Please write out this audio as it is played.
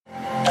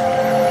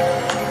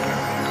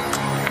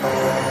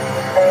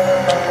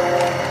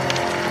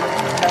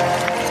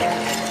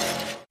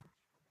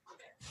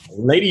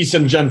Ladies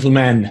and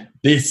gentlemen,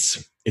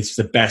 this is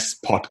the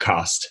best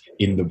podcast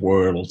in the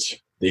world.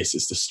 This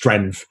is the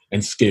Strength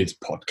and Skills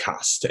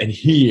podcast. And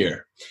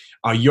here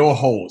are your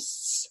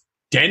hosts,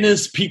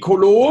 Dennis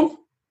Piccolo.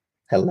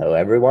 Hello,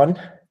 everyone.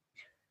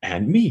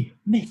 And me,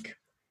 Nick.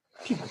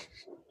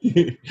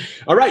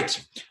 All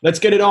right, let's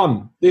get it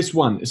on. This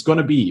one is going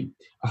to be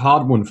a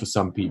hard one for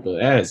some people,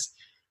 as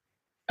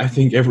I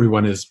think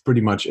everyone is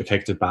pretty much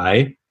affected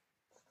by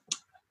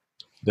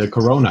the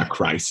corona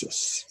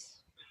crisis.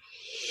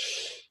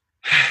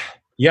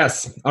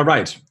 Yes, all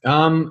right.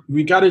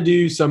 We got to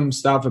do some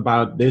stuff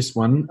about this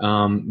one.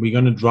 We're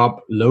going to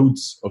drop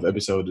loads of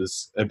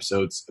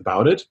episodes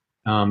about it.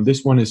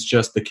 This one is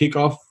just the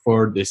kickoff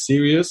for this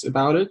series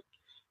about it.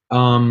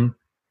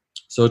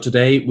 So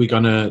today we're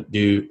going to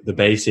do the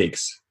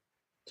basics.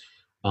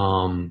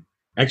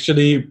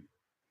 Actually,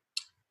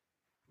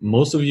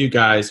 most of you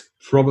guys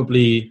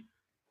probably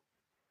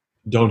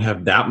don't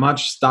have that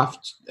much stuff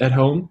at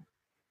home.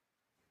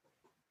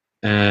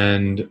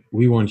 And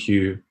we want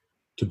you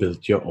to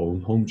build your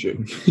own home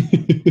gym.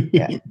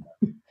 Yeah.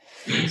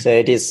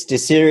 So this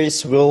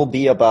series will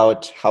be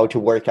about how to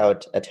work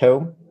out at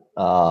home,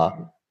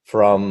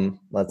 from,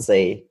 let's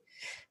say,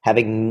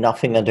 having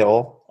nothing at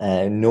all,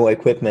 no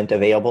equipment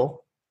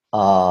available,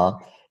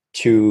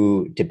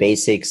 to the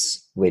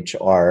basics, which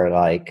are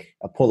like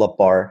a pull-up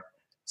bar,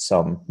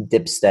 some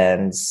dip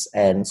stands,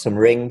 and some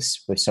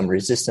rings with some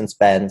resistance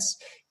bands,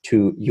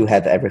 to you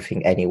have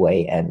everything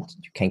anyway, and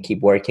you can keep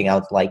working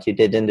out like you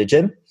did in the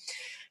gym.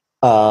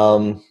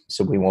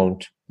 So we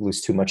won't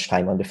lose too much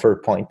time on the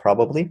third point,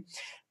 probably.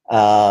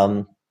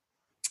 And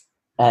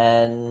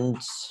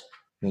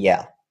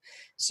yeah,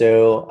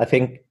 so I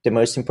think the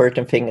most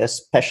important thing,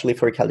 especially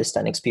for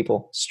calisthenics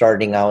people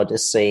starting out,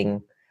 is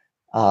saying,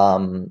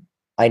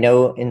 I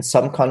know in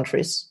some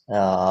countries,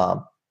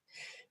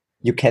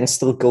 you can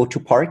still go to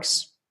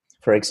parks.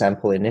 For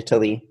example, in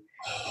Italy,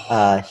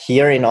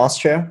 here in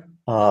Austria,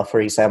 for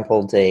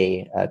example,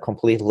 they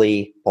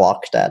completely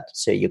block that,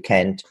 so you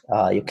can't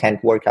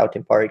work out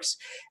in parks,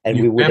 and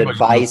we would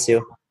advise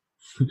you.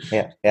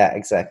 Yeah,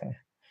 exactly.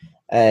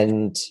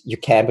 And you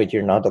can, but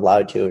you're not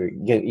allowed to.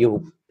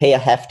 You pay a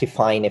hefty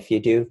fine if you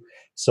do.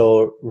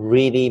 So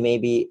really,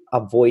 maybe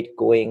avoid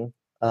going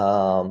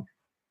to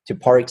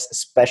parks,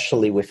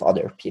 especially with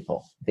other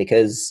people,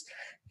 because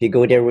if you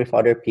go there with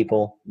other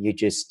people, you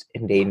just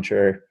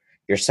endanger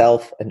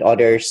yourself and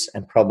others,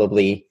 and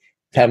probably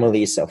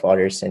families of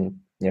others and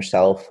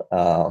yourself.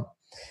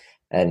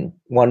 And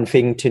one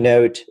thing to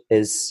note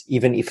is,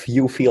 even if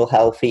you feel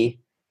healthy,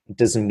 it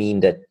doesn't mean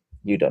that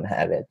you don't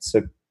have it.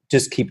 So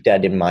just keep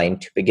that in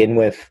mind to begin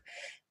with.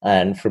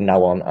 And from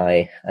now on,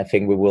 I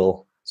think we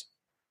will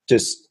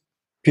just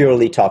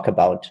purely talk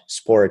about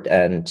sport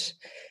and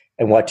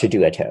what to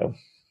do at home.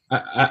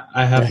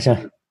 I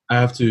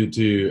have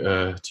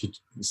to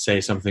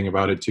say something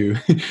about it too.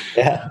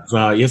 Yeah.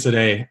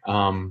 Yesterday,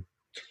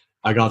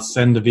 I got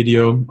sent a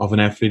video of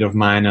an athlete of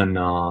mine, and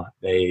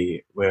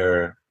they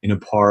were in a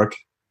park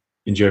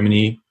in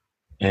Germany,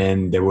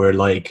 and there were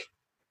like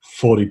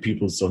 40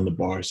 people on the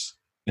bars.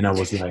 And I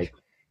was like,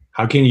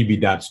 how can you be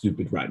that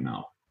stupid right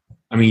now?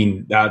 I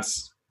mean,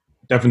 that's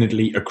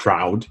definitely a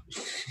crowd.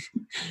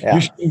 Yeah.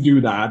 You shouldn't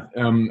do that.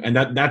 And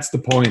that's the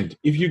point.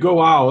 If you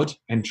go out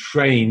and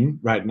train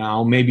right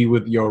now, maybe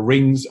with your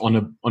rings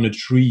on a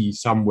tree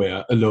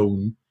somewhere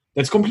alone,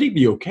 that's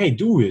completely okay.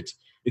 Do it.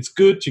 It's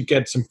good to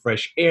get some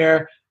fresh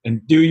air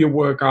and do your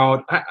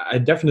workout. I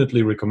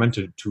definitely recommend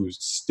to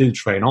still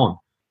train on.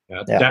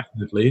 Yeah.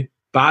 Definitely.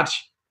 But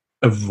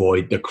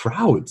avoid the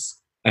crowds.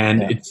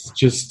 And it's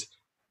just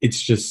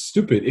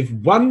stupid. If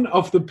one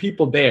of the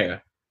people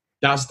there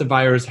does the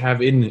virus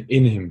have in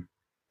him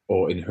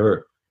or in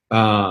her,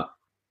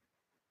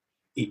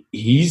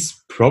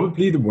 he's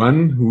probably the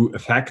one who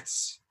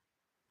affects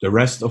the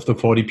rest of the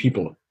 40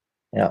 people.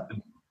 Yeah.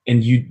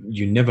 And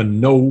you never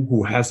know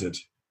who has it.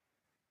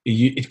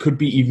 It could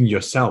be even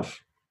yourself,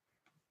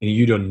 and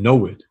you don't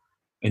know it,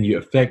 and you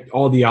affect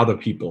all the other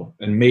people.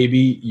 And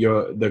maybe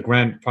the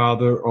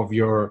grandfather of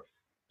your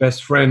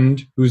best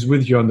friend who's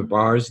with you on the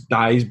bars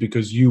dies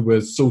because you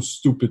were so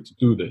stupid to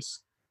do this.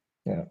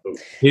 Yeah. So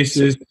this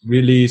is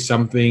really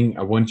something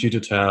I want you to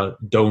tell.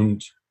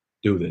 Don't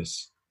do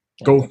this.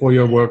 Go for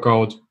your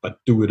workout, but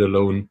do it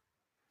alone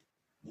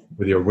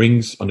with your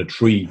rings on a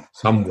tree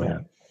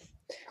somewhere.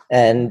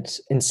 And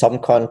in some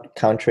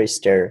countries,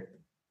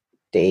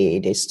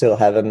 they still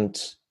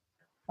haven't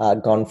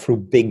gone through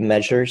big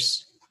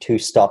measures to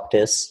stop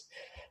this.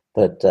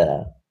 But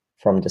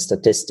from the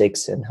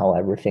statistics and how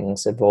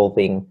everything's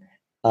evolving,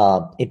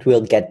 it will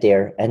get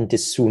there. And the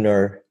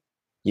sooner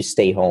you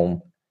stay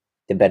home,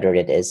 the better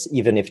it is,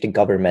 even if the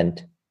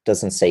government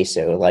doesn't say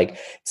so. Like,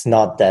 it's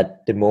not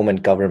that the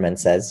moment government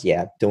says,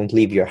 don't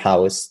leave your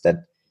house,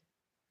 that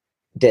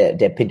the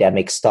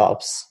epidemic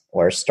stops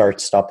or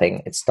starts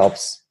stopping. It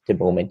stops the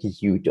moment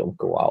you don't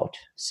go out.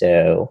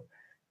 So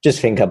just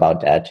think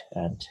about that,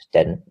 and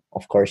then,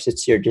 of course,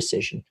 it's your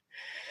decision.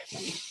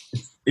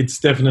 It's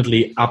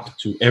definitely up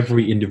to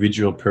every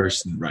individual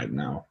person right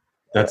now.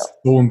 That's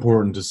so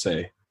important to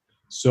say.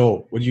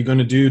 So what you're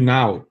gonna do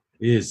now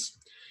is,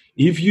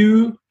 if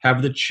you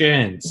have the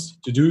chance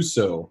to do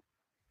so,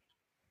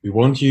 we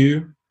want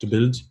you to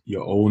build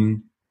your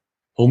own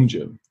home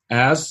gym.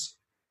 As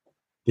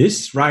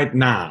this right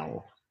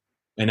now,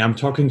 and I'm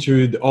talking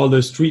to all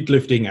the street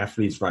lifting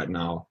athletes right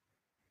now,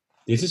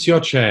 this is your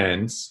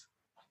chance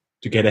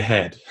to get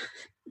ahead.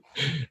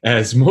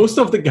 As most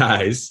of the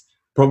guys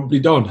probably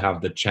don't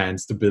have the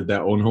chance to build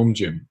their own home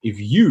gym. If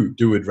you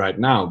do it right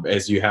now,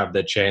 as you have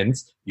the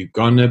chance, you're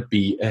gonna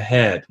be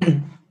ahead.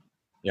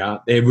 Yeah,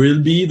 there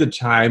will be the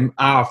time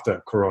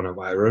after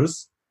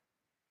coronavirus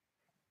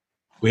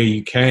where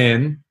you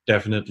can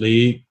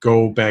definitely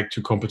go back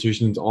to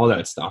competitions, all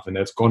that stuff. And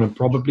that's gonna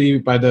probably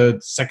by the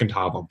second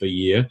half of the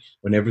year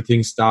when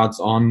everything starts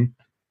on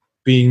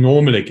being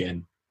normal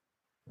again.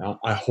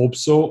 I hope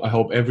so. I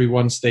hope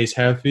everyone stays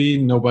healthy.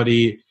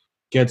 Nobody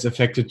gets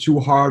affected too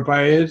hard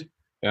by it.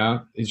 Yeah,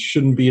 it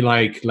shouldn't be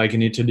like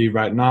in Italy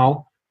right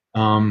now,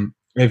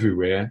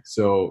 everywhere.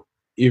 So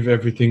if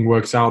everything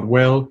works out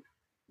well,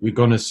 we're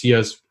gonna see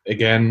us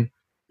again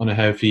on a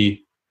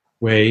healthy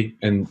way,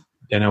 and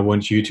then I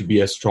want you to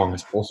be as strong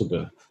as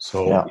possible.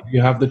 So if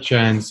you have the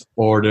chance,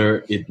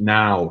 order it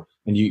now,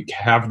 and you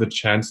have the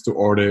chance to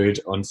order it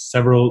on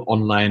several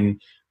online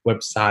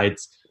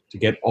websites to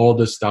get all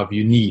the stuff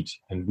you need.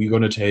 And we're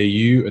going to tell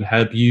you and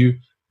help you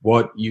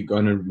what you're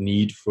going to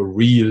need for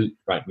real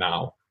right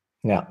now.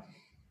 Yeah.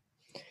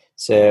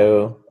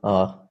 So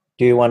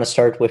do you want to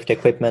start with the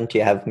equipment? Do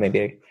you have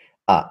maybe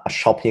a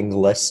shopping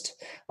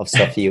list of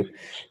stuff you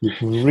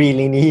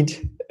really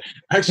need?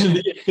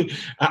 Actually,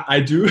 I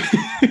do.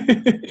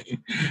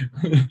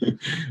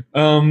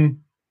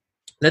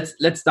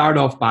 Let's start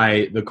off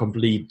by the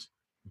complete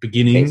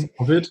beginning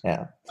of it.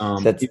 Yeah,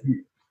 that's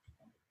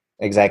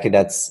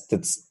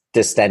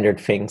the standard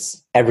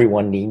things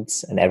everyone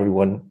needs and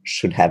everyone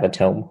should have at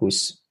home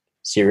who's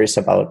serious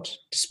about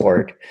the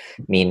sport.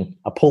 I mean,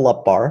 a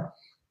pull-up bar,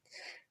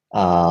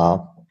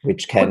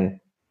 which can...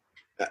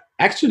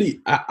 Actually,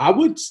 I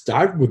would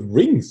start with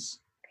rings.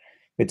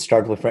 You'd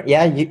start with...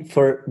 Yeah, you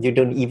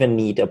don't even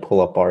need a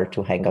pull-up bar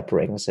to hang up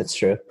rings. It's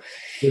true.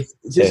 This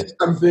is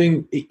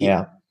something...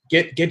 Yeah.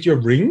 Get your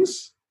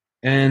rings.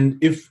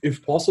 And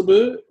if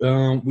possible,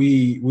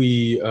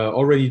 we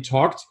already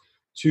talked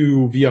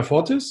to Via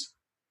Fortis.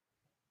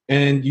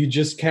 And you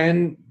just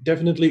can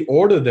definitely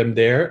order them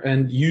there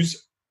and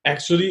use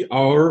actually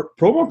our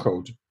promo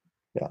code.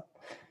 Yeah.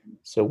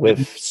 So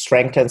with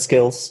Strength and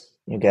Skills,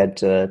 you get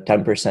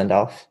 10%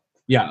 off.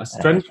 Yeah,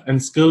 Strength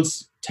and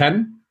Skills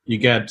 10, you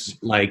get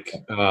like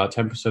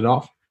 10%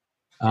 off.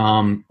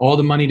 All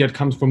the money that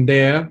comes from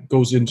there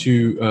goes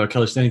into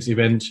calisthenics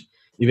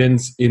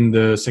events in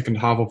the second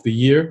half of the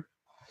year.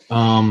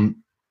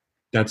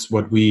 That's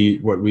what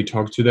we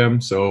talk to them.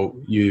 So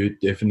you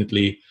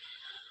definitely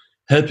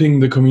helping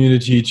the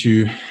community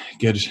to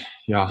get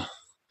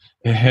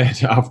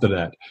ahead after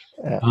that.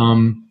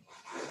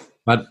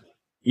 But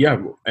yeah,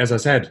 as I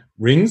said,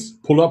 rings,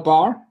 pull-up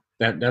bar,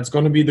 that's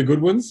going to be the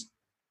good ones.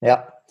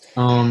 Yeah.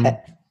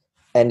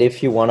 And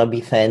if you want to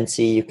be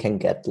fancy, you can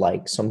get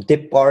like some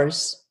dip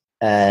bars,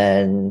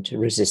 and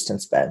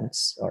resistance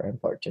bands are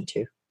important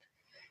too.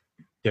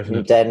 Definitely.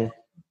 And then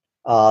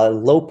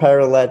low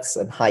parallettes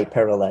and high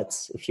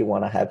parallettes if you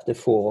want to have the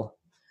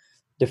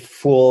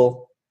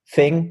full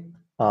thing.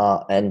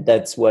 And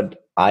that's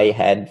what I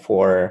had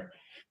for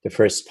the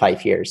first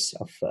 5 years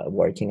of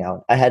working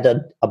out. I had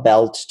a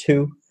belt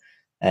too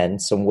and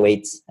some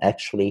weights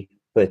actually,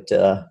 but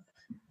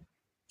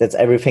that's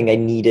everything I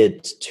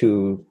needed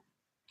to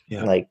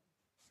like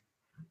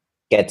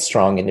get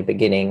strong in the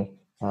beginning,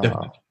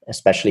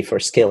 especially for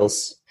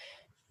skills.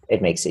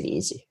 It makes it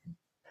easy.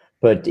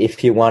 But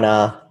if you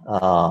wanna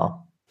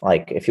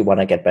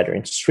get better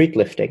in street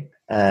lifting,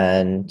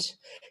 and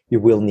you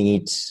will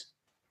need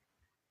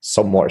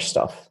some more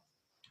stuff.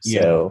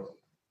 So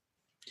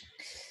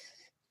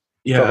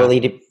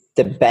probably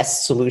the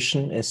best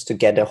solution is to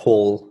get a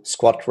whole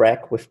squat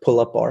rack with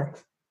pull-up bar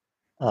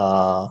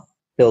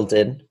built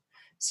in,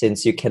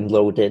 since you can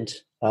load it.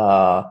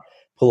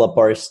 Pull-up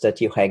bars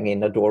that you hang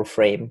in a door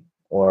frame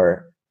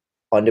or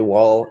on the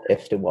wall.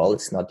 If the wall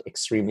is not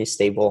extremely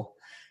stable,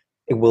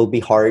 it will be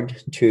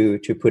hard to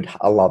put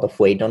a lot of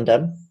weight on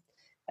them.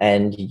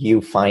 And you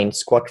find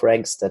squat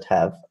racks that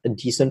have a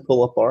decent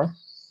pull-up bar,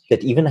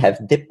 that even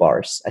have dip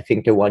bars. I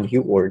think the one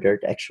you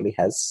ordered actually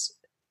has,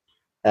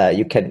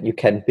 you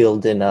can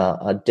build in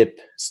a dip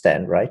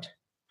stand, right?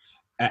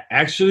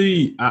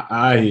 Actually,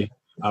 I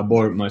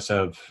bought it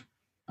myself.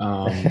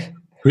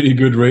 Pretty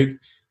good rig.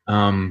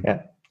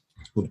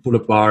 With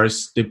pull-up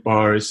bars, dip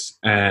bars,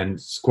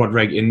 and squat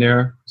rack in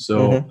there.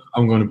 So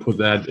I'm going to put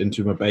that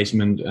into my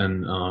basement,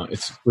 and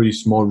it's a pretty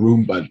small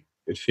room, but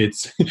it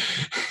fits.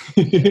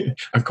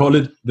 I call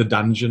it the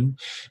dungeon.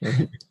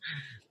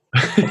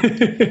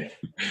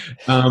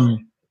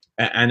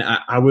 And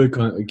I will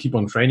keep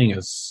on training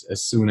as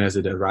soon as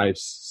it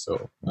arrives.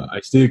 So I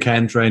still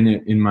can train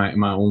in my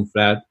own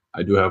flat.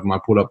 I do have my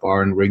pull-up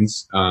bar and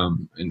rings,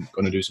 and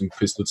going to do some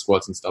pistol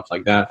squats and stuff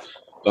like that.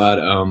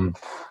 But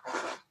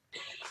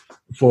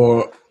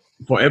for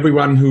for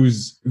everyone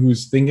who's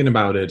thinking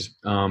about it,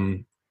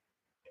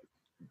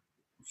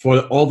 for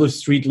all the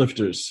street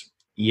lifters,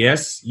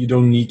 yes, you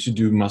don't need to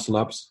do muscle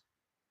ups.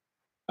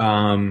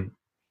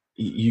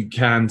 You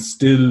can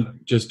still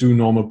just do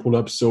normal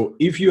pull-ups. So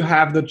if you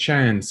have the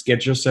chance,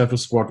 get yourself a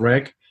squat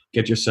rack,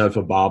 get yourself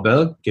a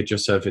barbell, get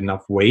yourself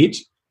enough weight,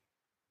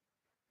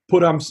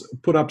 put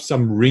up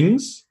some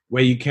rings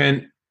where you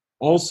can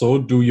also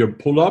do your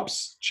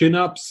pull-ups,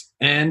 chin-ups,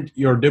 and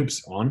your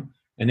dips on,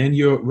 and then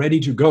you're ready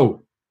to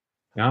go.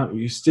 Yeah,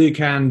 you still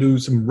can do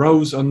some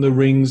rows on the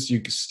rings.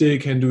 You still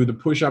can do the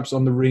push-ups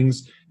on the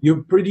rings.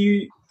 You're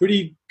pretty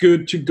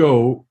good to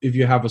go if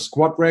you have a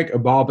squat rack, a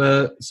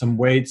barbell, some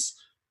weights,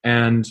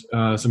 and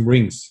some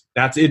rings.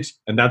 That's it,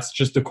 and that's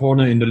just the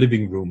corner in the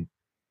living room.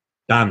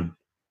 Done.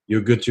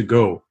 You're good to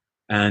go.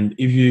 And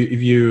if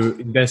you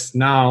invest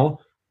now,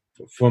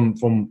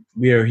 from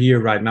we are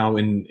here right now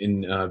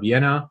in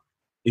Vienna.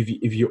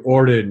 If you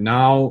order it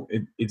now,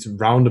 it's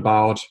around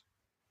about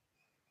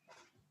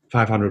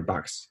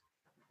 $500.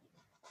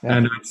 Yeah.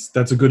 And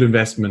that's a good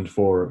investment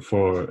for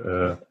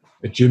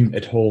a gym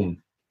at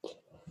home.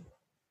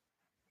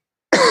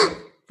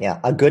 Yeah,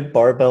 a good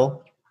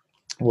barbell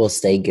will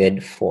stay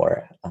good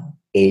for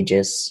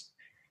ages,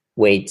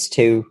 weights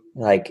too.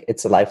 Like,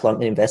 it's a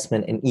lifelong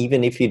investment, and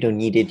even if you don't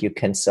need it, you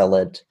can sell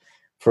it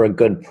for a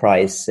good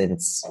price,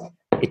 since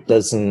it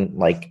doesn't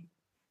like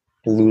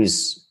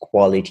lose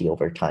quality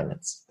over time.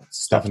 It's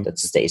stuff that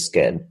stays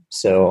good.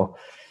 So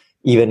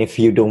even if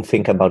you don't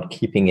think about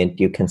keeping it,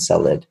 you can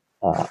sell it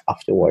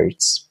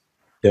afterwards.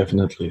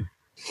 Definitely.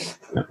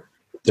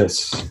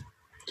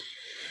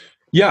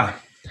 Yeah.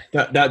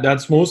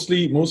 That's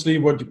mostly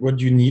what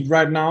you need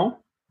right now.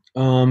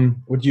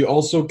 What you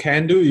also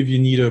can do, if you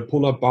need a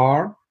pull-up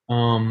bar,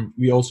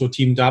 we also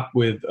teamed up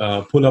with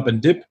Pull-Up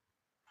and Dip.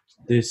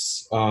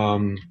 This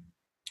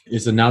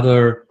is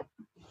another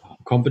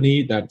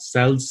company that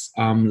sells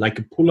like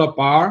a pull-up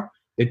bar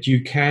that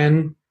you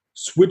can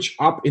switch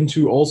up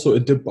into also a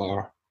dip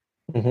bar.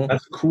 Mm-hmm.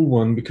 That's a cool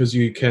one because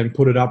you can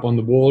put it up on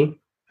the wall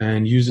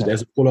and use it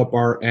as a pull-up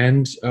bar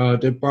and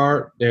dip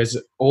bar. There's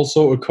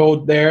also a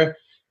code there,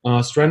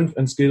 Strength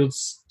and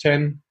Skills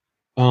 10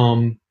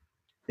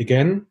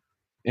 again.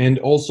 And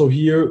also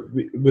here,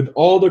 with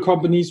all the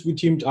companies we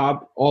teamed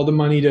up, all the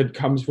money that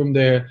comes from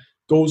there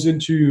goes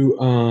into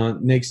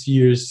next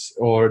year's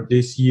or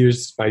this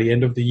year's, by the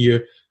end of the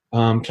year,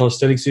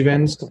 calisthenics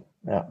events.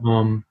 Yeah.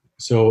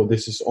 So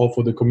this is all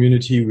for the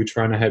community. We're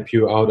trying to help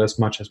you out as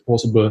much as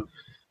possible.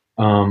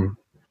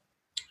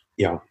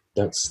 Yeah,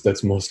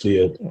 that's mostly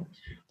it.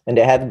 And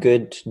they have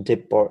good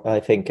dip bar, I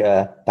think,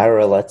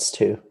 barrelets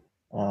too.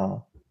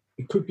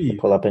 It could be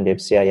pull up and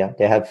dips. Yeah,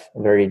 they have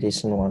very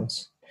decent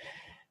ones.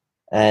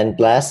 And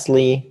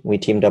lastly, we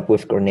teamed up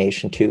with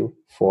Grenation too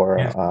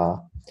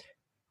for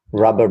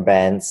rubber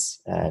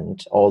bands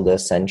and all the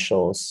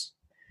essentials.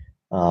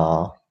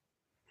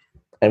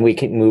 And we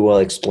will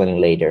explain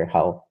later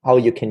how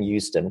you can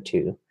use them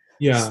to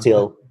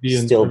still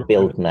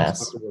build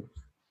mass.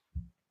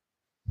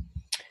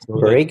 So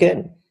very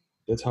good.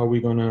 That's how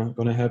we're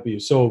gonna help you.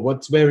 So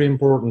what's very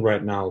important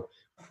right now?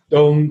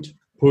 Don't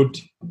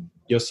put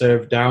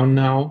yourself down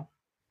now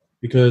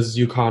because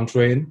you can't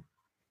train.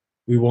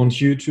 We want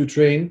you to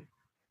train,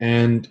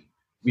 and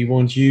we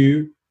want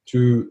you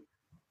to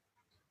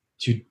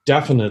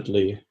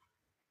definitely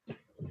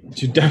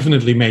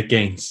make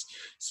gains.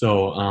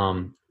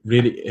 So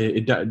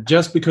really,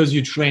 just because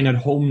you train at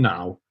home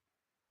now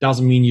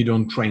doesn't mean you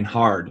don't train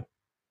hard.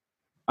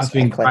 I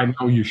think right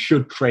now you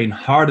should train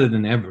harder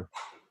than ever.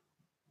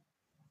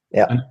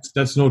 Yeah, and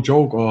that's no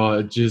joke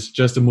or just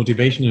a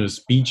motivational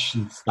speech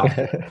and stuff.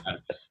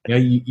 Yeah,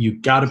 you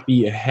gotta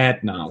be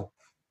ahead now,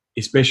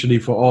 especially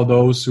for all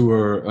those who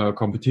are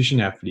competition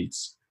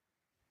athletes.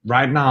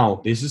 Right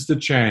now, this is the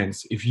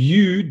chance. If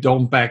you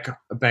don't back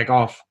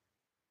off,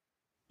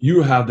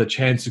 you have the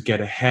chance to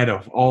get ahead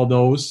of all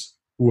those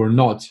who are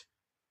not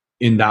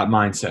in that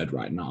mindset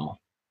right now.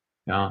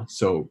 Yeah,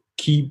 so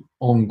keep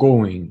on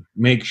going.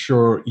 Make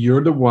sure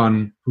you're the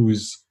one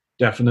who's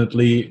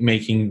definitely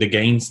making the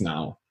gains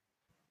now.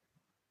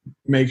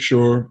 Make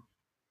sure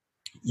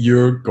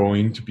you're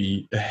going to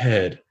be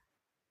ahead.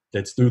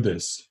 Let's do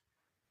this.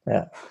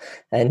 Yeah.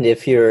 And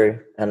if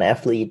you're an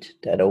athlete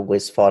that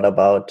always thought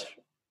about,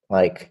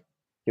 like,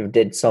 you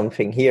did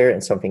something here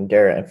and something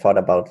there and thought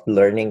about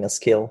learning a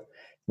skill,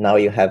 now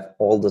you have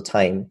all the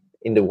time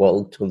in the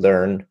world to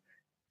learn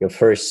your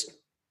first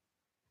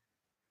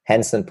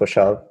handstand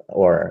push-up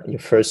or your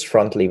first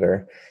front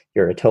lever.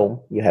 You're at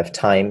home, you have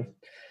time,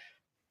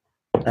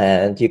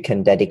 and you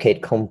can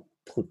dedicate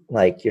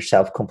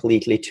yourself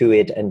completely to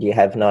it, and you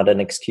have not an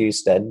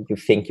excuse that you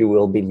think you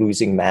will be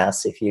losing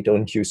mass if you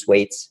don't use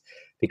weights,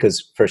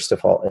 because first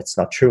of all, it's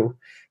not true.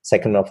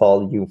 Second of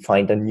all, you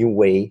find a new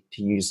way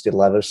to use the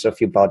levers of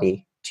your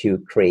body to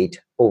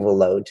create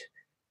overload,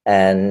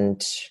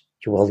 and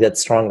you will get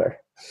stronger.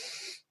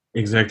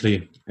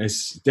 Exactly.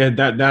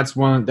 That's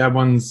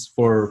one's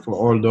for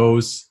all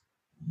those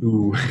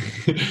who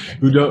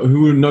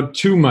who are not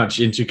too much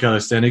into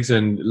calisthenics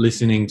and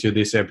listening to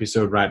this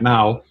episode right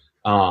now.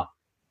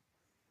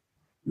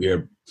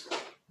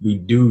 we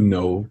do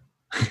know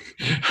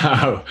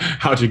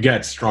how to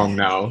get strong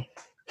now.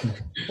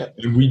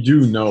 And we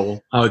do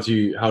know how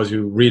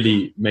to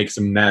really make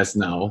some mass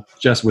now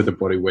just with the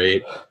body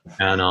weight.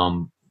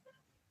 And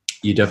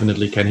you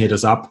definitely can hit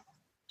us up,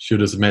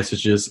 shoot us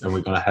messages, and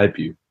we're gonna help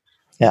you.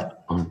 Yeah.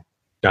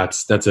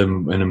 That's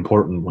an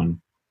important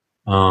one.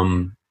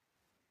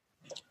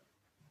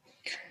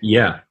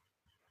 Yeah.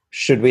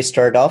 Should we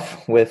start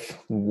off with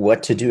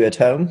what to do at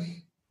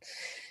home?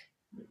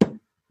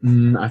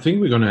 I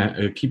think we're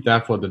gonna keep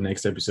that for the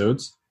next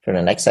episodes. For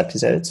the next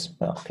episodes?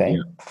 Okay.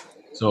 Yeah.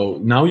 So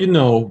now you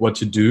know what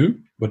to do,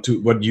 what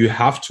you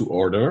have to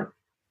order.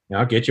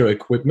 Yeah, get your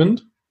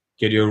equipment,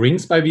 get your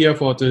rings by Via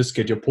Fortis,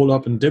 get your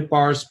pull-up and dip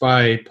bars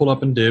by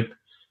Pull-Up and Dip,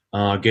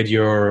 get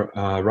your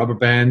rubber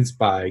bands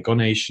by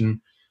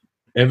GoNation.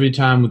 Every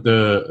time with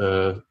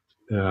the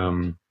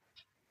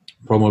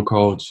promo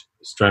code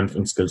Strength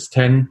and Skills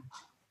 10.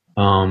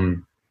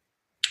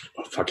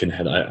 Fucking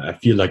hell, I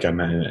feel like I'm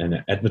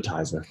an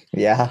advertiser.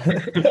 Yeah.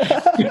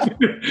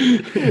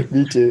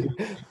 Me too.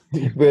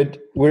 But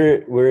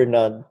we're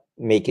not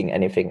making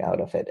anything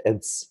out of it.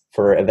 It's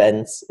for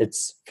events,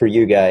 it's for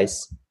you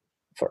guys,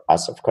 for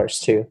us of course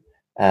too.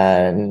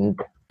 And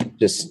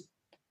just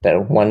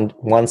that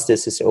once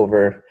this is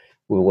over,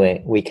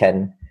 we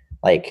can,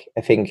 like,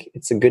 I think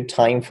it's a good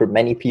time for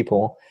many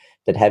people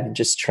that have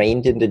just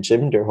trained in the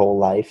gym their whole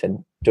life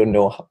and don't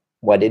know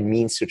what it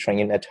means to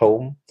train at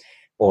home,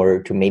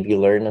 or to maybe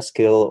learn a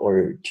skill,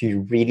 or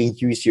to really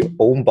use your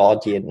own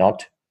body and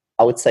not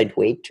outside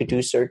weight to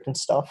do certain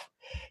stuff,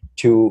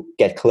 to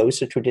get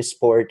closer to this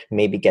sport,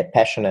 maybe get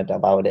passionate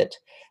about it,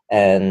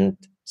 and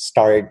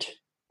start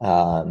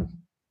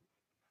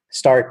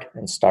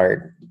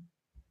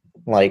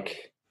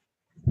like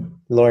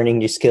learning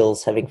new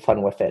skills, having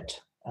fun with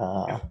it.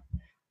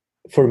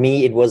 For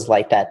me, it was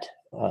like that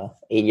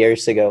 8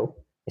 years ago.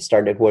 I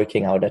started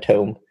working out at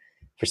home.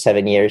 For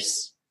 7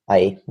 years,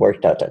 I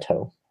worked out at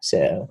home.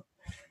 So,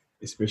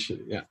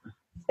 especially, yeah,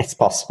 it's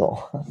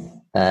possible.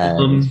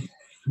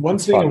 One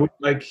thing fun. I would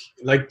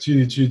like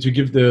to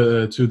give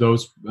to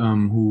those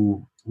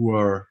who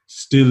are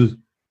still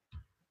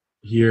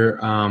here.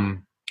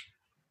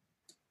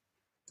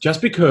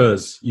 Just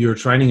because you're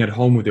training at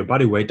home with your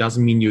body weight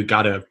doesn't mean you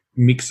gotta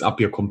mix up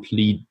your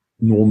complete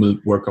normal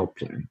workout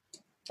plan.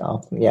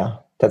 Oh, yeah,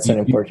 that's an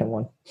important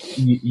one.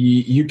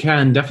 You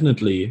can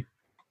definitely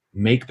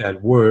make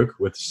that work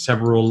with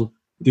several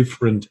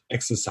different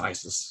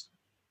exercises,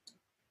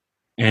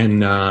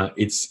 and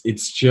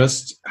it's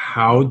just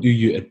how do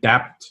you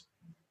adapt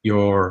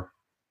your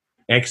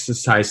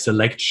exercise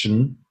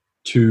selection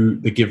to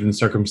the given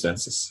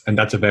circumstances, and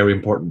that's a very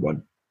important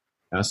one.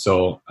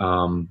 So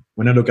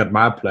when I look at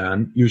my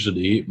plan,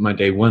 usually my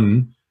day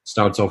one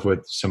starts off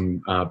with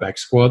some back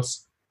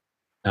squats,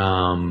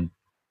 and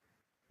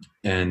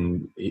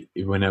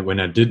when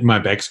I did my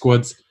back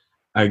squats,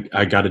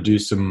 I got to do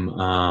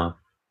some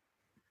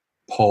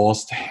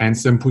paused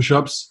handstand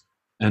push-ups,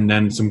 and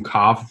then some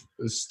calf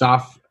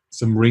stuff,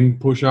 some ring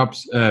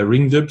push-ups,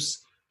 ring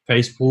dips,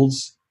 face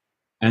pulls,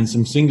 and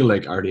some single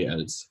leg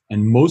RDLs.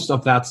 And most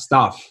of that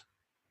stuff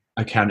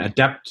I can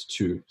adapt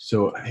to.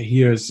 So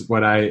here's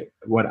what I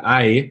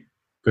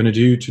gonna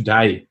do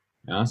today.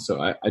 Yeah.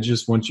 So I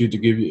just want you to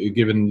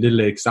give a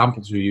little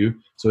example to you,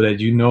 so that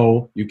you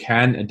know you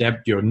can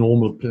adapt your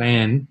normal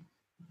plan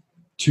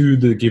to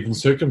the given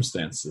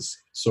circumstances.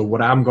 So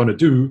what I'm gonna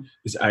do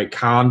is I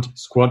can't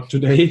squat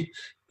today,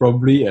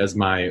 probably, as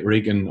my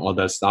rig and all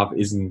that stuff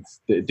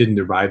didn't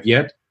arrive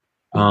yet.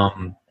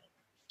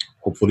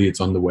 Hopefully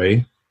it's on the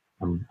way.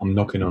 I'm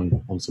knocking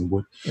on some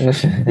wood.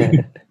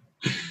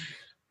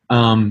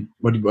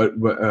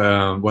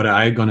 What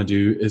I gonna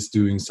do is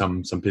doing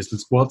some pistol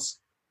squats,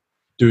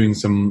 doing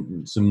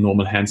some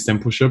normal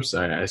handstand push-ups.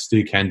 I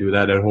still can do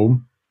that at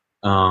home.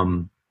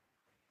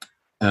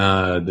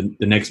 The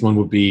next one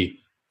would be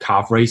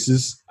calf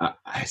raises.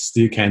 I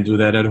still can do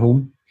that at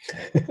home.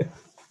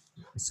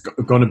 It's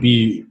gonna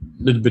be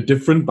a little bit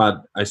different,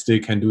 but I still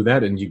can do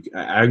that. And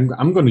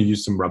I'm gonna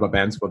use some rubber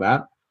bands for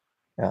that.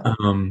 Yeah.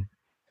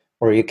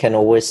 Or you can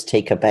always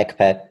take a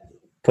backpack,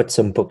 put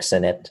some books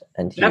in it,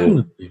 and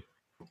definitely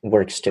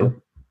works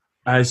too.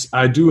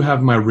 I do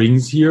have my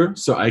rings here,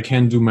 so I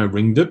can do my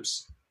ring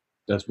dips.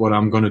 That's what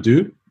I'm gonna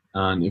do.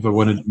 And if I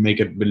want to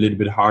make it a little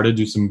bit harder,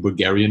 do some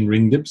Bulgarian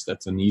ring dips.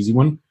 That's an easy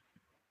one.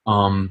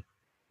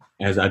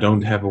 As I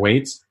don't have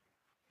weights.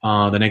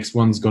 The next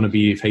one's gonna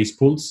be face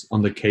pulls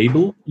on the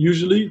cable.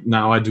 Usually,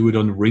 now I do it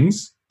on the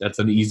rings. That's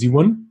an easy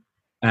one.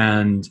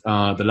 And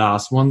the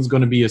last one's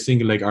gonna be a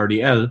single leg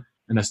RDL,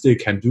 and I still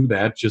can do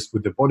that just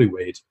with the body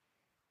weight.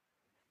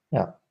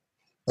 Yeah.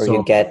 Or so,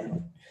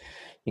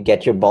 you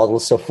get your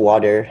bottles of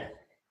water,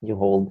 you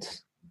hold.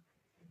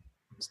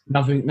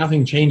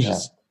 Nothing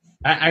changes.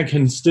 Yeah. I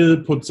can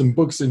still put some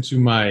books into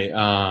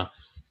my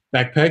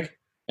backpack,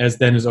 as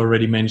Dennis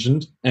already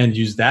mentioned, and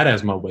use that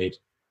as my weight.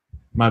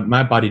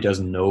 My body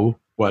doesn't know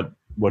what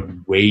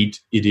weight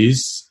it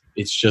is.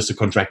 It's just a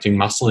contracting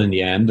muscle in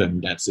the end,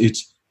 and that's it.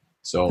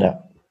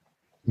 So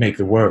make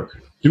the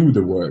work, do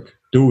the work,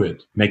 do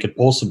it, make it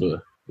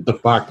possible. What the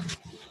fuck?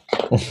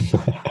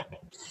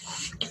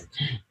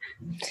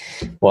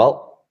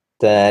 Well,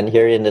 then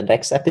here in the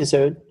next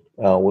episode,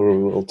 we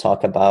will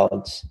talk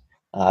about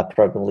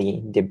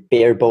probably the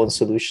bare bones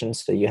solution,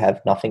 so you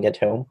have nothing at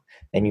home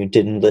and you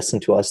didn't listen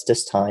to us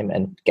this time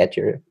and get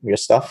your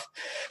stuff.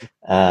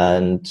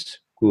 And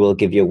we will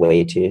give you a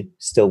way to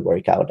still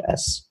work out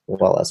as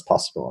well as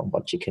possible on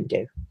what you can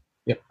do.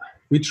 Yeah,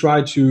 we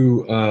try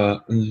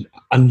to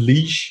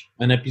unleash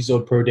an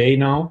episode per day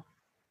now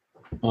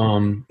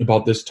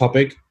about this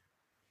topic,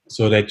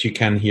 so that you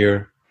can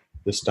hear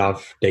the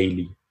stuff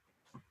daily.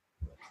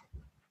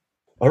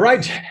 All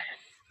right,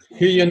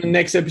 hear you in the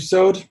next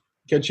episode.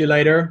 Catch you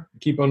later.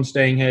 Keep on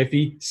staying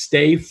healthy.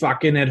 Stay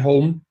fucking at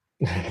home.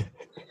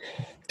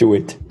 Do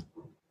it.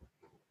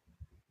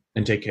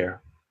 And take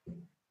care.